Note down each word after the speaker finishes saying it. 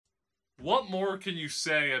What more can you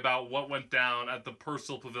say about what went down at the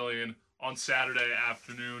Purcell Pavilion on Saturday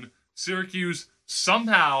afternoon? Syracuse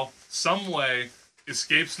somehow, some way,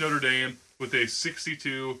 escapes Notre Dame with a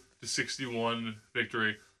 62-61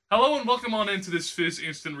 victory. Hello and welcome on into this Fizz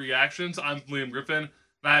Instant Reactions. I'm Liam Griffin, and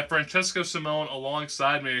I have Francesco Simone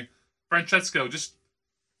alongside me. Francesco, just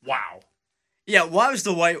wow. Yeah, well, was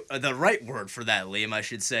the right word for that, Liam, I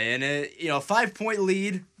should say. And, 5-point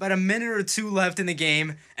lead, about a minute or two left in the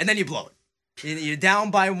game, and then you blow it. You're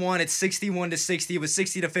down by one, it's 61-60, it was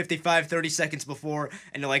 60-55 30 seconds before,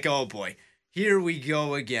 and you're like, oh boy, here we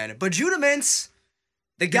go again. But Judah Mintz,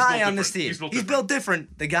 the guy on this team, he's built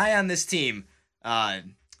different. The guy on this team, the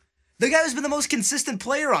guy who's been the most consistent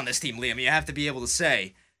player on this team, Liam, you have to be able to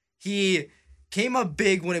say. He came up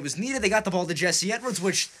big when it was needed. They got the ball to Jesse Edwards,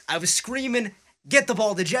 which I was screaming, get the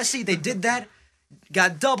ball to Jesse. They did that.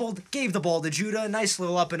 Got doubled, gave the ball to Judah. Nice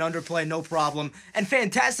little up and under play, no problem. And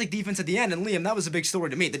fantastic defense at the end. And Liam, that was a big story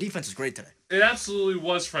to me. The defense was great today. It absolutely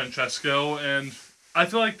was, Francesco. And I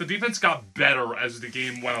feel like the defense got better as the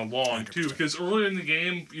game went along, 100%. Too. Because early in the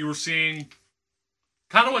game, you were seeing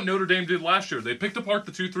kind of what Notre Dame did last year. They picked apart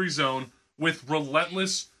the 2-3 zone with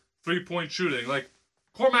relentless three-point shooting. Like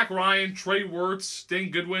Cormac Ryan, Trey Wirtz,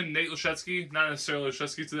 Dane Goodwin, Nate Laszewski, not necessarily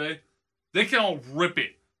Laszewski today, they can all rip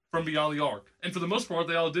it from beyond the arc. And for the most part,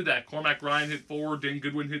 they all did that. Cormac Ryan hit 4, Dane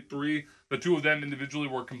Goodwin hit 3. The two of them individually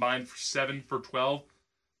were combined for 7 for 12.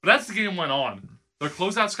 But as the game went on, their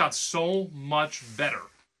closeouts got so much better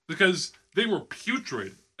because they were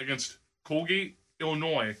putrid against Colgate,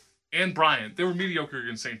 Illinois, and Bryant. They were mediocre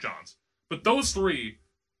against St. John's. But those three,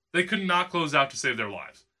 they could not close out to save their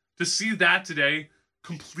lives. To see that today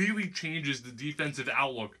completely changes the defensive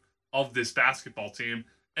outlook of this basketball team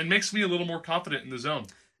and makes me a little more confident in the zone.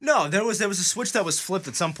 No, there was a switch that was flipped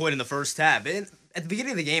at some point in the first half. And at the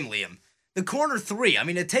beginning of the game, Liam, the corner three, I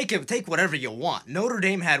mean, take whatever you want. Notre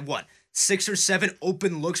Dame had, 6 or 7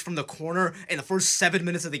 open looks from the corner in the first 7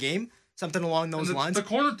 minutes of the game? Something along those lines. The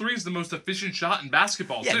corner three is the most efficient shot in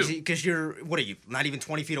basketball, too. Yeah, because what are you, not even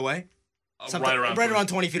 20 feet away? Right around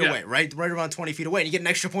 20 feet away, right? Right around 20 feet away, and you get an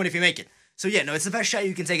extra point if you make it. So, yeah, no, it's the best shot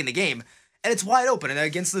you can take in the game. And it's wide open, and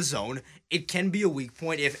against the zone, it can be a weak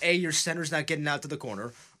point if A, your center's not getting out to the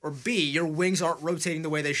corner, or B, your wings aren't rotating the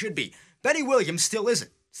way they should be. Benny Williams still isn't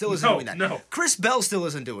doing that. No. Chris Bell still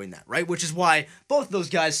isn't doing that, right? Which is why both of those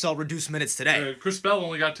guys saw reduced minutes today. Chris Bell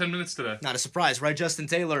only got 10 minutes today. Not a surprise, right? Justin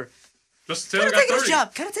Taylor got 30. Kind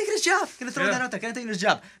of taking his job. Gonna throw that out there. Kind of taking his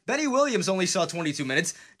job. Benny Williams only saw 22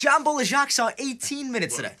 minutes. John Bolajak saw 18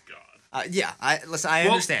 minutes today. God. I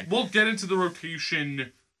understand. We'll get into the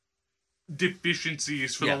rotation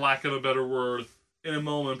deficiencies, for the lack of a better word, in a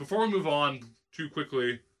moment. Before we move on too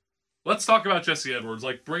quickly, let's talk about Jesse Edwards.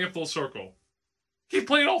 Bring it full circle. He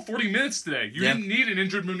played all 40 minutes today. You didn't need an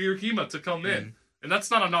injured Munir Hima to come in. And that's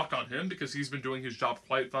not a knock on him because he's been doing his job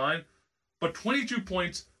quite fine. But 22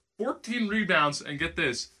 points, 14 rebounds, and get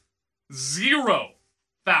this, 0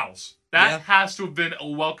 fouls. That has to have been a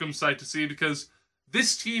welcome sight to see because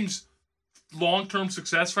this team's long-term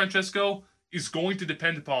success, Francesco, is going to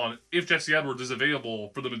depend upon if Jesse Edwards is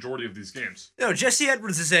available for the majority of these games. No, Jesse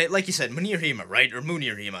Edwards is like you said, Munir Hima, right? Or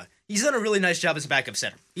Munir Hima. He's done a really nice job as a backup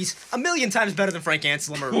center. He's a million times better than Frank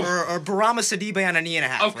Anselm or Barama Sidibe on a knee and a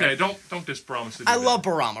half. Okay, right? don't diss Barama Sidibe. I love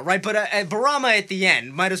Barama, right? But Barama at the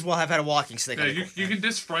end might as well have had a walking stick. Yeah, you can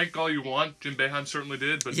diss Frank all you want. Jim Boeheim certainly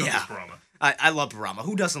did, but don't diss Barama. I love Barama.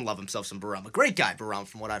 Who doesn't love himself some Barama? Great guy, Barama,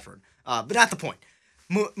 from what I've heard. But not the point.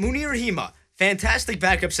 Munir Hima, fantastic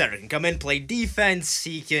backup center. He can come in, play defense.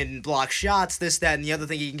 He can block shots, this, that, and the other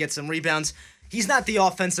thing. He can get some rebounds. He's not the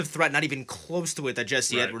offensive threat, not even close to it, that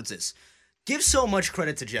Jesse Edwards is. Give so much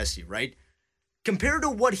credit to Jesse, right? Compared to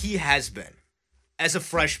what he has been, as a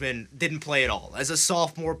freshman, didn't play at all. As a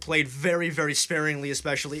sophomore, played very, very sparingly,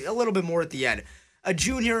 especially. A little bit more at the end. A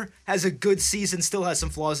junior, has a good season, still has some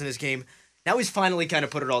flaws in his game. Now he's finally kind of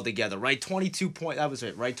put it all together, right? 22 points, that was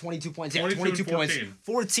it, right? 22 points, 22 points,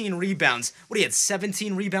 14 rebounds. What, he had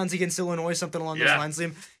 17 rebounds against Illinois, something along those lines,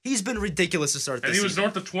 Liam? He's been ridiculous to start this season. And he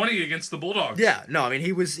was north of 20 against the Bulldogs. Yeah, no, I mean,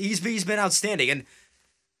 he's been outstanding. And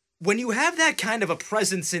when you have that kind of a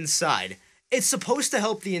presence inside, it's supposed to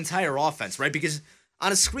help the entire offense, right? Because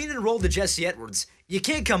on a screen and roll to Jesse Edwards, you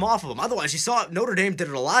can't come off of him. Otherwise, you saw Notre Dame did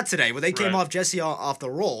it a lot today where they came off Jesse off the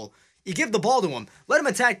roll. You give the ball to him, let him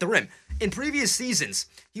attack the rim. In previous seasons,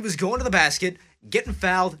 he was going to the basket, getting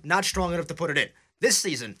fouled, not strong enough to put it in. This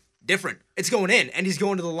season, different. It's going in, and he's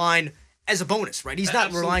going to the line as a bonus, right? He's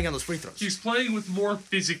not relying on those free throws. He's playing with more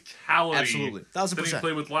physicality than he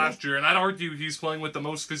played with last year, and I'd argue he's playing with the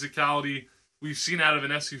most physicality we've seen out of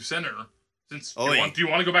an SU center since. Do you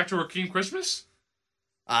want to go back to Rakeem Christmas?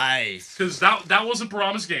 Because that wasn't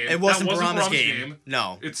Barama's game. It wasn't that Barama's game.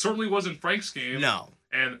 No. It certainly wasn't Frank's game. No.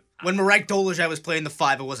 And when Marek Dolezaj was playing the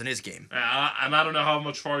 5, it wasn't his game. And I don't know how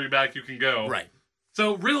much farther back you can go. Right.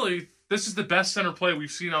 So really, this is the best center play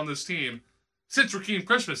we've seen on this team since Rakeem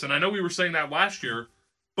Christmas. And I know we were saying that last year,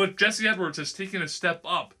 but Jesse Edwards has taken a step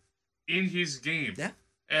up in his game. Yeah.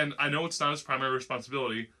 And I know it's not his primary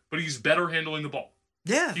responsibility, but he's better handling the ball.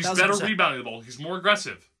 Yeah, he's better rebounding the ball. He's more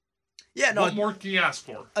aggressive. Yeah, no. What more can you ask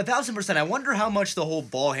for? 1,000%. I wonder how much the whole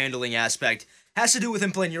ball handling aspect has to do with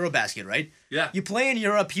him playing Eurobasket, right? Yeah. You play in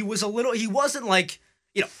Europe, he wasn't like,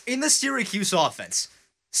 in the Syracuse offense,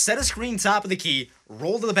 set a screen top of the key,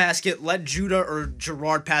 roll to the basket, let Judah or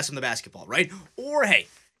Gerard pass him the basketball, right? Or, hey,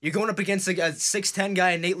 you're going up against a 6'10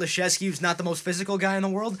 guy, Nate Laszewski, who's not the most physical guy in the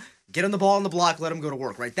world. Get him the ball on the block, let him go to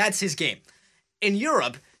work, right? That's his game. In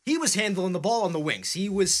Europe, he was handling the ball on the wings. He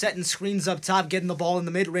was setting screens up top, getting the ball in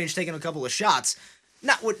the mid-range, taking a couple of shots.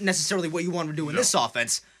 Not necessarily what you want to do in this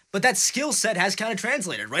offense, but that skill set has kind of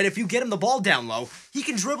translated, right? If you get him the ball down low, he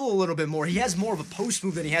can dribble a little bit more. He has more of a post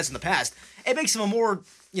move than he has in the past. It makes him a more,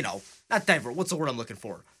 not diverse. What's the word I'm looking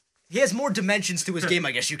for? He has more dimensions to his game,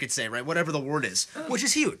 I guess you could say, right? Whatever the word is, which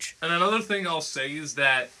is huge. And another thing I'll say is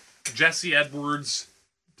that Jesse Edwards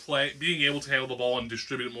being able to handle the ball and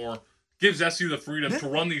distribute it more gives SU the freedom to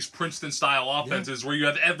run these Princeton-style offenses where you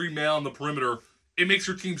have every man on the perimeter. It makes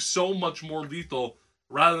your team so much more lethal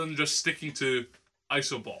rather than just sticking to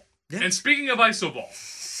iso ball. Yeah. And speaking of iso ball,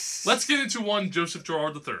 let's get into one Joseph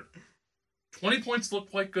Girard III. 20 points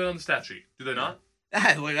look quite good on the stat sheet. Do they not?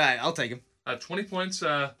 I'll take him. 20 points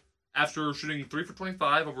after shooting 3 for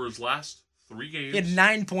 25 over his last 3 games. He had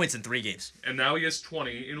 9 points in 3 games. And now he has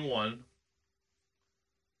 20 in 1.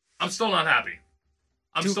 I'm still not happy.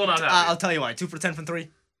 Still not happy. I'll tell you why. 2 for 10 from 3.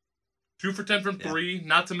 2 for 10 from 3.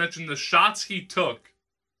 Not to mention the shots he took.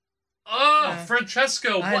 Oh,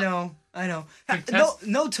 Francesco. What? I know.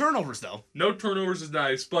 No turnovers, though. No turnovers is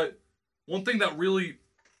nice, but one thing that really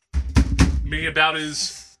me about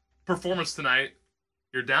his performance tonight,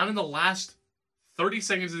 you're down in the last 30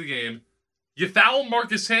 seconds of the game. You foul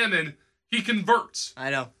Marcus Hammond. He converts.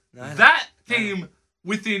 I know. That came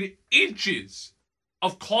within inches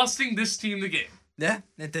of costing this team the game. Yeah,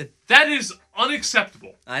 it did. That is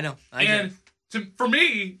unacceptable. I know. For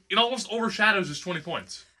me, it almost overshadows his 20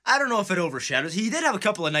 points. I don't know if it overshadows. He did have a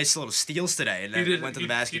couple of nice little steals today, and then went to the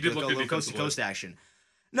basket. He did look a little coast-to-coast action.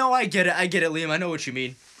 No, I get it, Liam. I know what you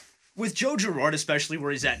mean. With Joe Girard, especially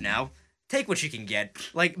where he's at now, take what you can get.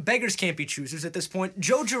 Like, beggars can't be choosers at this point.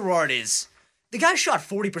 Joe Girard is... The guy shot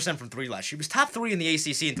 40% from 3 last year. He was top 3 in the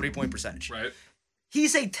ACC in three-point percentage. Right.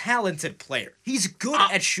 He's a talented player. He's good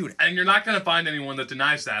at shooting. And you're not going to find anyone that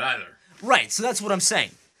denies that either. Right, so that's what I'm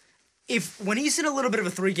saying. When he's in a little bit of a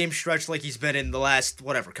 3-game stretch like he's been in the last,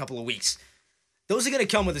 couple of weeks, those are going to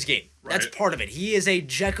come with his game. Right. That's part of it. He is a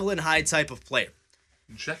Jekyll and Hyde type of player.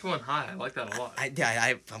 Jekyll and Hyde, I like that a lot.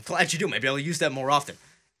 I'm glad you do. Maybe I'll use that more often.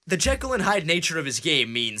 The Jekyll and Hyde nature of his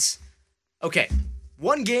game means, okay,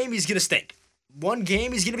 one game he's going to stink. One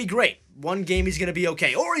game he's going to be great. One game he's going to be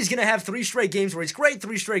okay. Or he's going to have 3 straight games where he's great,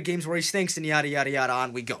 3 straight games where he stinks, and yada, yada, yada,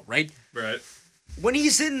 on we go, right? Right. When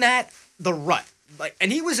he's in the rut,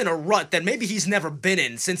 and he was in a rut that maybe he's never been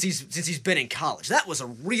in since he's been in college. That was a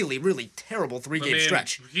really, really terrible 3-game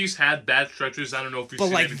stretch. He's had bad stretches. I don't know if he's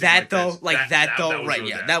seen anything that though, that though, right?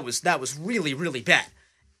 Yeah, that was really, really bad.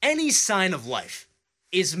 Any sign of life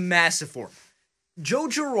is massive for him. Joe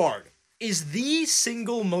Girard is the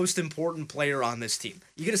single most important player on this team.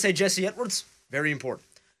 You're gonna say Jesse Edwards? Very important.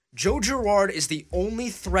 Joe Girard is the only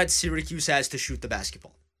threat Syracuse has to shoot the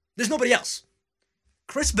basketball. There's nobody else.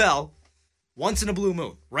 Chris Bell, once in a blue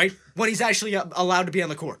moon, right? When he's actually allowed to be on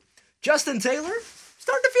the court. Justin Taylor,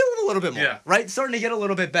 starting to feel it a little bit more, right? Starting to get a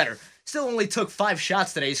little bit better. Still only took 5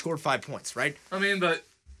 shots today. He scored 5 points, right? I mean, but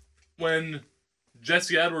when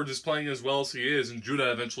Jesse Edwards is playing as well as he is, and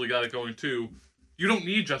Judah eventually got it going too, you don't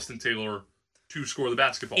need Justin Taylor to score the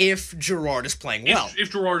basketball. If Girard is playing well.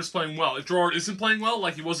 If Girard is playing well. If Girard isn't playing well,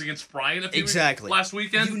 like he was against Bryant last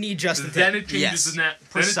weekend, you need Justin Taylor. Then it changes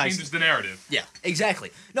the narrative. Yeah,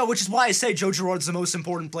 exactly. No, which is why I say Joe Girard's the most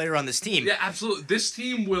important player on this team. Yeah, absolutely. This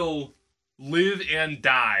team will live and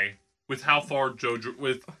die with how far Joe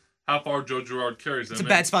Girard carries them. It's a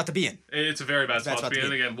bad spot to be in. It's a very bad spot to be in.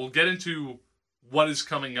 And again, we'll get into what is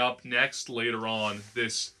coming up next later on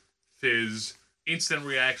this Fizz instant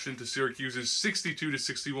reaction to Syracuse's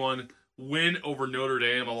 62-61 win over Notre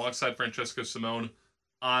Dame alongside Francesco Simone.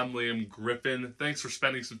 I'm Liam Griffin. Thanks for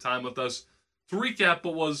spending some time with us to recap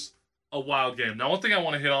what was a wild game. Now, one thing I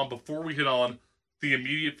want to hit on before we hit on the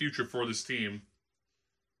immediate future for this team.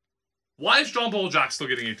 Why is John Bolajak still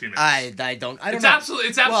getting 18 minutes? I don't It's know.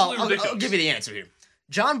 absolutely Well, ridiculous. I'll give you the answer here.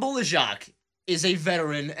 John Bolajak is a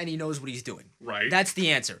veteran and he knows what he's doing. Right. That's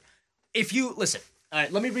the answer. If you listen, all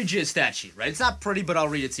right, let me read you his stat sheet. Right, it's not pretty, but I'll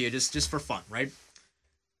read it to you just for fun. Right,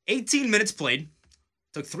 18 minutes played,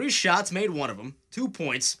 took 3 shots, made 1 of them, 2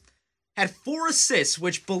 points, had 4 assists,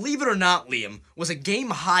 which, believe it or not, Liam, was a game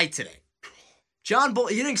high today. John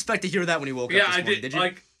Bull, you didn't expect to hear that when you woke up this morning, did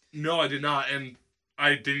you? No, I did not, and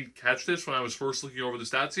I didn't catch this when I was first looking over the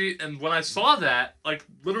stat sheet, and when I saw that,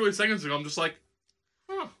 literally seconds ago, I'm just like,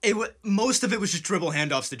 huh. Most of it was just dribble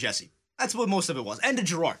handoffs to Jesse. That's what most of it was. And to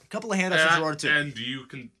Gerard. A couple of handoffs to Gerard, too.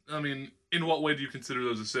 And in what way do you consider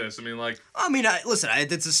those assists? Listen,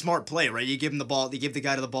 it's a smart play, right? You give him the ball, you give the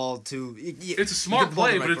guy to the ball to... it's a smart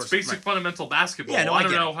play, but it's basic fundamental basketball. Yeah, no, I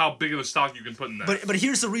don't know how big of a stock you can put in that. But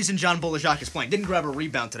here's the reason John Bolajak is playing. Didn't grab a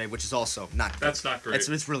rebound today, which is also not good. That's not great.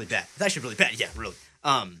 It's really bad. It's actually really bad, yeah, really.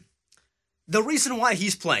 The reason why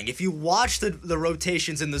he's playing, if you watch the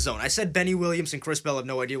rotations in the zone, I said Benny Williams and Chris Bell have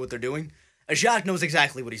no idea what they're doing. Ajak knows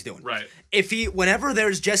exactly what he's doing. Right. Whenever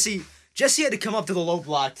there's Jesse had to come up to the low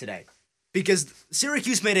block today because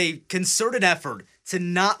Syracuse made a concerted effort to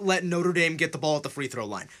not let Notre Dame get the ball at the free throw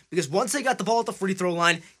line. Because once they got the ball at the free throw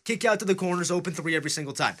line, kick out to the corners, open 3 every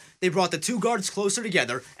single time. They brought the 2 guards closer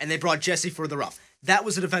together, and they brought Jesse further up. That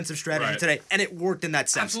was a defensive strategy today, and it worked in that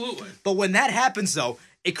sense. Absolutely. But when that happens, though,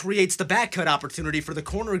 it creates the back cut opportunity for the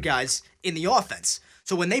corner guys in the offense.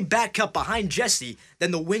 So when they back cut behind Jesse,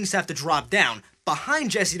 then the wings have to drop down behind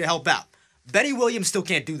Jesse to help out. Benny Williams still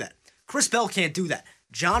can't do that. Chris Bell can't do that.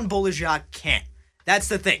 John Bolajak can't. That's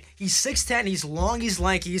the thing. He's 6'10", he's long, he's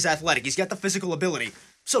lanky, he's athletic, he's got the physical ability.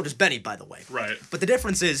 So does Benny, by the way. Right. But the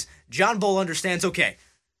difference is, John Bull understands, okay,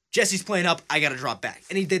 Jesse's playing up, I gotta drop back.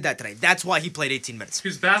 And he did that today. That's why he played 18 minutes.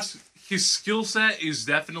 His skill set is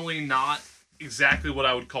definitely not exactly what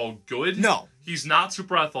I would call good. No. He's not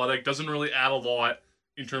super athletic, doesn't really add a lot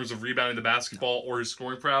in terms of rebounding the basketball or his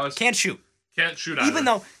scoring prowess. Can't shoot. Can't shoot either. Even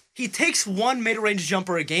though he takes 1 mid-range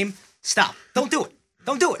jumper a game, stop. Don't do it.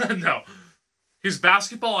 Don't do it. No. His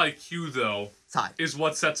basketball IQ, though, high. is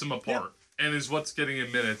what sets him apart and is what's getting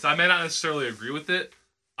him minutes. I may not necessarily agree with it.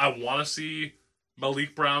 I want to see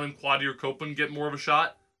Malik Brown and Quadir Copeland get more of a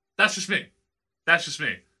shot. That's just me.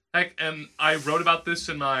 Heck, and I wrote about this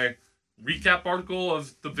in my recap article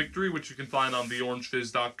of the victory, which you can find on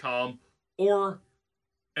theorangefizz.com or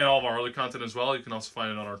in all of our other content as well. You can also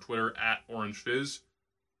find it on our Twitter @OrangeFizz.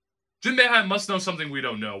 Jim Boeheim must know something we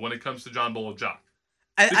don't know when it comes to John Bolajak.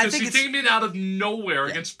 Because he came in out of nowhere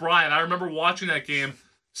against Bryant. I remember watching that game,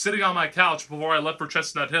 sitting on my couch before I left for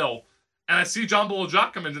Chestnut Hill, and I see John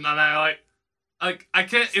Bolajak come in, and I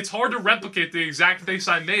can't. It's hard to replicate the exact face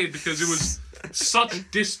I made because it was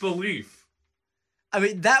such disbelief. I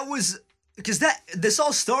mean, that was because this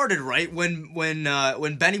all started right when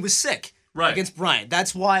Benny was sick against Bryant.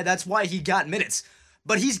 That's why he got minutes,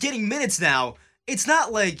 but he's getting minutes now. It's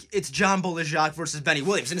not like it's John Bolajak versus Benny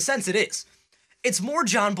Williams. In a sense, it is. It's more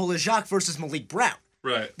John Bolajak versus Malik Brown.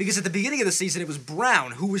 Right. Because at the beginning of the season, it was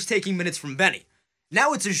Brown who was taking minutes from Benny.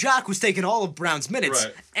 Now it's Ajak who's taking all of Brown's minutes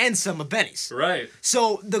and some of Benny's. Right.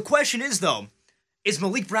 So the question is, though, is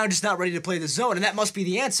Malik Brown just not ready to play the zone? And that must be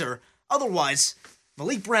the answer. Otherwise,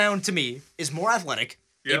 Malik Brown, to me, is more athletic,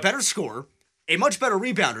 a better scorer, a much better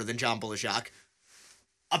rebounder than John Bolajak.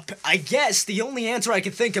 I guess the only answer I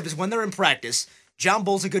can think of is when they're in practice, John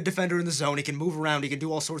Bull's a good defender in the zone. He can move around. He can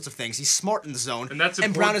do all sorts of things. He's smart in the zone.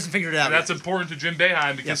 And Brown hasn't figured it out yet. That's important to Jim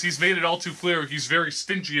Boeheim because he's made it all too clear he's very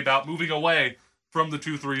stingy about moving away from the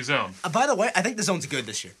 2-3 zone. By the way, I think the zone's good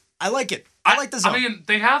this year. I like it. I like the zone. I mean,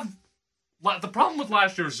 they have... The problem with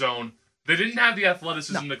last year's zone, they didn't have the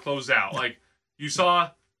athleticism to close out. Like, you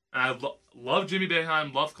saw... And I love Jimmy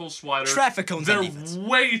Boeheim, love Cole Swider. Traffic cones on defense. They're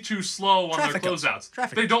way too slow on their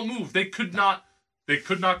closeouts. They don't move. They could not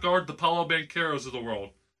guard the Paolo Bancheros of the world.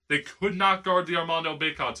 They could not guard the Armando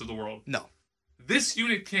Baycots of the world. No. This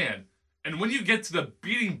unit can. And when you get to the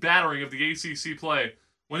beating battering of the ACC play,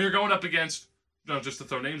 when you're going up against, just to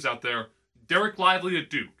throw names out there, Derek Lively at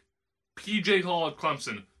Duke, PJ Hall at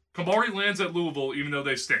Clemson, Kamari Lands at Louisville, even though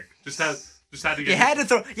they stink. Just had to get.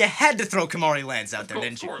 You had to throw Kamari Lands out there,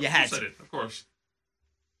 didn't you? You had to. Of course.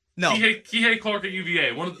 No. Kihei Clark at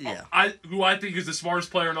UVA, who I think is the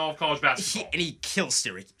smartest player in all of college basketball. And he kills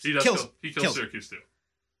Syracuse. He does. He kills Syracuse too.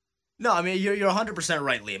 No, I mean you're 100%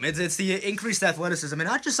 right, Liam. It's the increased athleticism, and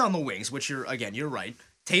not just on the wings, which you're right.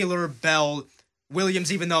 Taylor, Bell,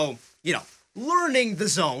 Williams, even though learning the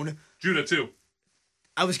zone. Judah too.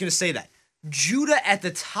 I was gonna say that Judah at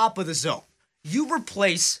the top of the zone. You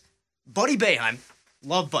replace Buddy Boeheim.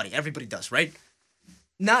 Love Buddy. Everybody does, right?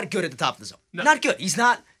 Not good at the top of the zone. No. Not good. He's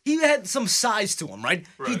not He had some size to him, right?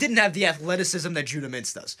 He Right. didn't have the athleticism that Judah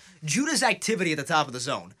Mintz does. Judah's activity at the top of the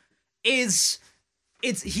zone he's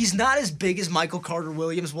not as big as Michael Carter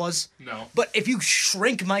Williams was. No. But if you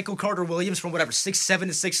shrink Michael Carter Williams from whatever 6'7"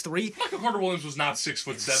 to 6'3", Michael Carter Williams was not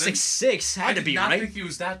 6'7". 6'6" had to be, I did not right? think he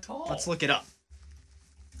was that tall. Let's look it up.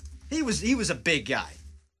 He was a big guy.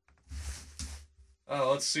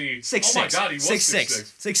 Let's see. 6'6". Oh my God, he was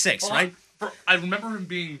 6'6". 6'6", Well, right? I remember him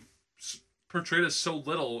being portrayed as so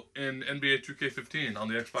little in NBA 2K15 on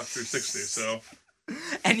the Xbox 360. So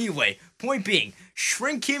Anyway, point being,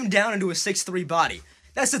 shrink him down into a 6'3" body.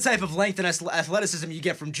 That's the type of length and athleticism you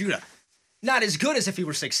get from Judah. Not as good as if he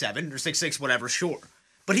were 6'7" or 6'6", whatever, sure.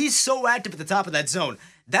 But he's so active at the top of that zone.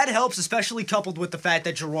 That helps, especially coupled with the fact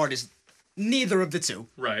that Gerard is neither of the two.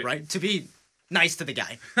 Right. Right? To be nice to the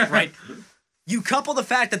guy. Right? You couple the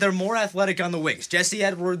fact that they're more athletic on the wings. Jesse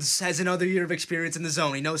Edwards has another year of experience in the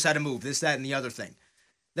zone. He knows how to move, this, that, and the other thing.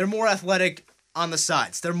 They're more athletic on the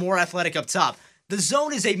sides. They're more athletic up top. The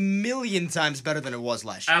zone is 1,000,000 times better than it was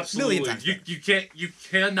last year. absolutely, 1,000,000 times better. you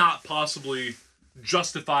cannot possibly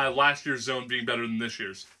justify last year's zone being better than this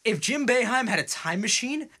year's. If Jim Boeheim had a time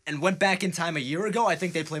machine and went back in time a year ago, I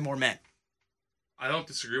think they'd play more men. I don't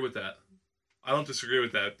disagree with that.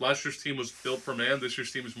 Last year's team was built for man. This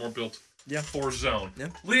year's team is more built for zone. Yeah.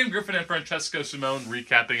 Liam Griffin and Francesco Simone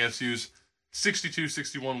recapping SU's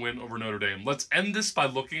 62-61 win over Notre Dame. Let's end this by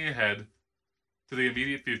looking ahead to the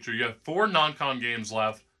immediate future. You have 4 non-con games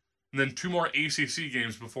left, and then 2 more ACC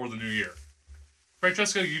games before the new year.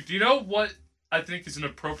 Francesco, do you know what I think is an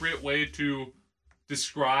appropriate way to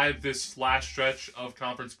describe this last stretch of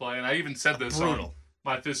conference play? And I even said this Brutal. on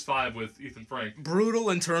my Fist 5 with Ethan Frank. Brutal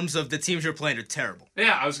in terms of the teams you're playing are terrible.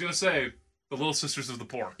 Yeah, I was going to say the Little Sisters of the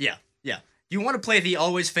Poor. Yeah. You want to play the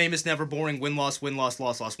always famous, never boring win-loss, win-loss,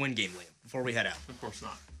 loss-loss win game, Liam, before we head out. Of course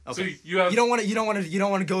not. Okay. So you have. You don't want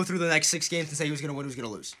to go through the next 6 games and say who's going to win, who's going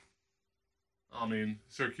to lose. I mean,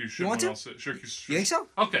 Syracuse should You want win. to? Syracuse. You think so?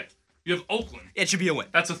 Okay. You have Oakland. It should be a win.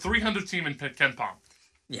 That's a 300 team in Ken Palm.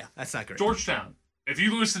 Yeah, that's not great. Georgetown. If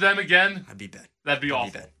you lose to them again, That'd be bad. that'd be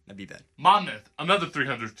awful. That'd be bad. Monmouth, another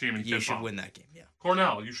 300 team in You Ken should Palm. win that game. Yeah.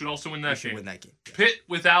 Cornell, you should also win You that should game. win that game. Yeah. Pitt,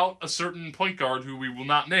 without a certain point guard who we will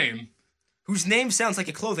not name. Whose name sounds like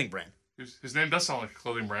a clothing brand. His name does sound like a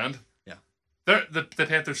clothing brand. Yeah. The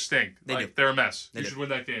Panthers stink. They do. They're a mess. They You do. should win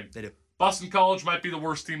that game. They do. Boston College might be the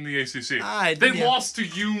worst team in the ACC. Ah, They yeah. lost to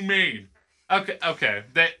UMaine. Okay.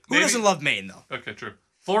 Who doesn't love Maine, though? Okay, true.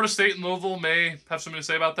 Florida State and Louisville may have something to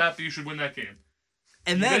say about that, but you should win that game.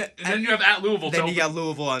 And then you have at Louisville. Then to you open- got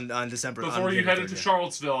Louisville on December. before on you head into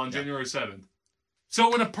Charlottesville on January 7th.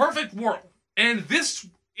 So in a perfect world, and this,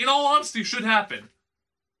 in all honesty, should happen,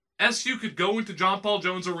 SU could go into John Paul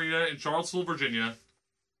Jones Arena in Charlottesville, Virginia,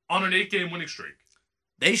 on an 8-game winning streak.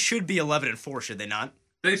 They should be 11-4, should they not?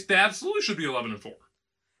 They absolutely should be 11-4.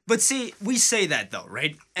 But see, we say that though,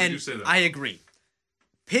 right? And do say that. I agree.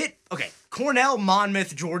 Pitt, okay, Cornell,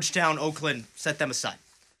 Monmouth, Georgetown, Oakland, set them aside.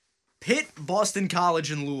 Pitt, Boston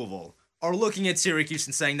College, and Louisville are looking at Syracuse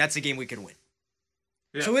and saying that's a game we could win.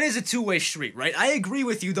 Yeah. So it is a two-way street, right? I agree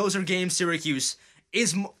with you. Those are games Syracuse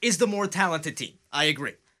is the more talented team. I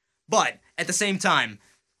agree. But at the same time,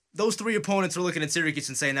 those 3 opponents are looking at Syracuse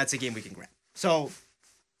and saying that's a game we can grab. So,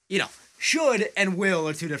 should and will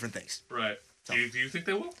are 2 different things. Right. So. Do you think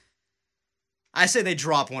they will? I say they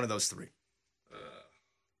drop one of those 3.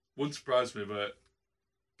 Wouldn't surprise me, but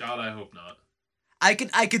God, I hope not. I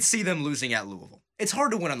could see them losing at Louisville. It's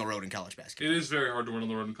hard to win on the road in college basketball. It is very hard to win on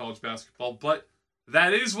the road in college basketball, but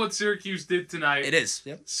that is what Syracuse did tonight. It is.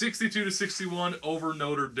 Yep. 62-61 over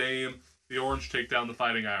Notre Dame. The Orange take down the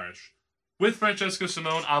Fighting Irish. With Francesco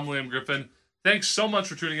Simone, I'm Liam Griffin. Thanks so much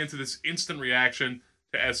for tuning into this instant reaction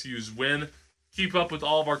to SU's win. Keep up with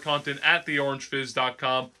all of our content at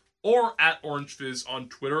theorangefizz.com or at orangefizz on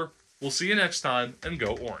Twitter. We'll see you next time, and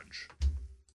go Orange.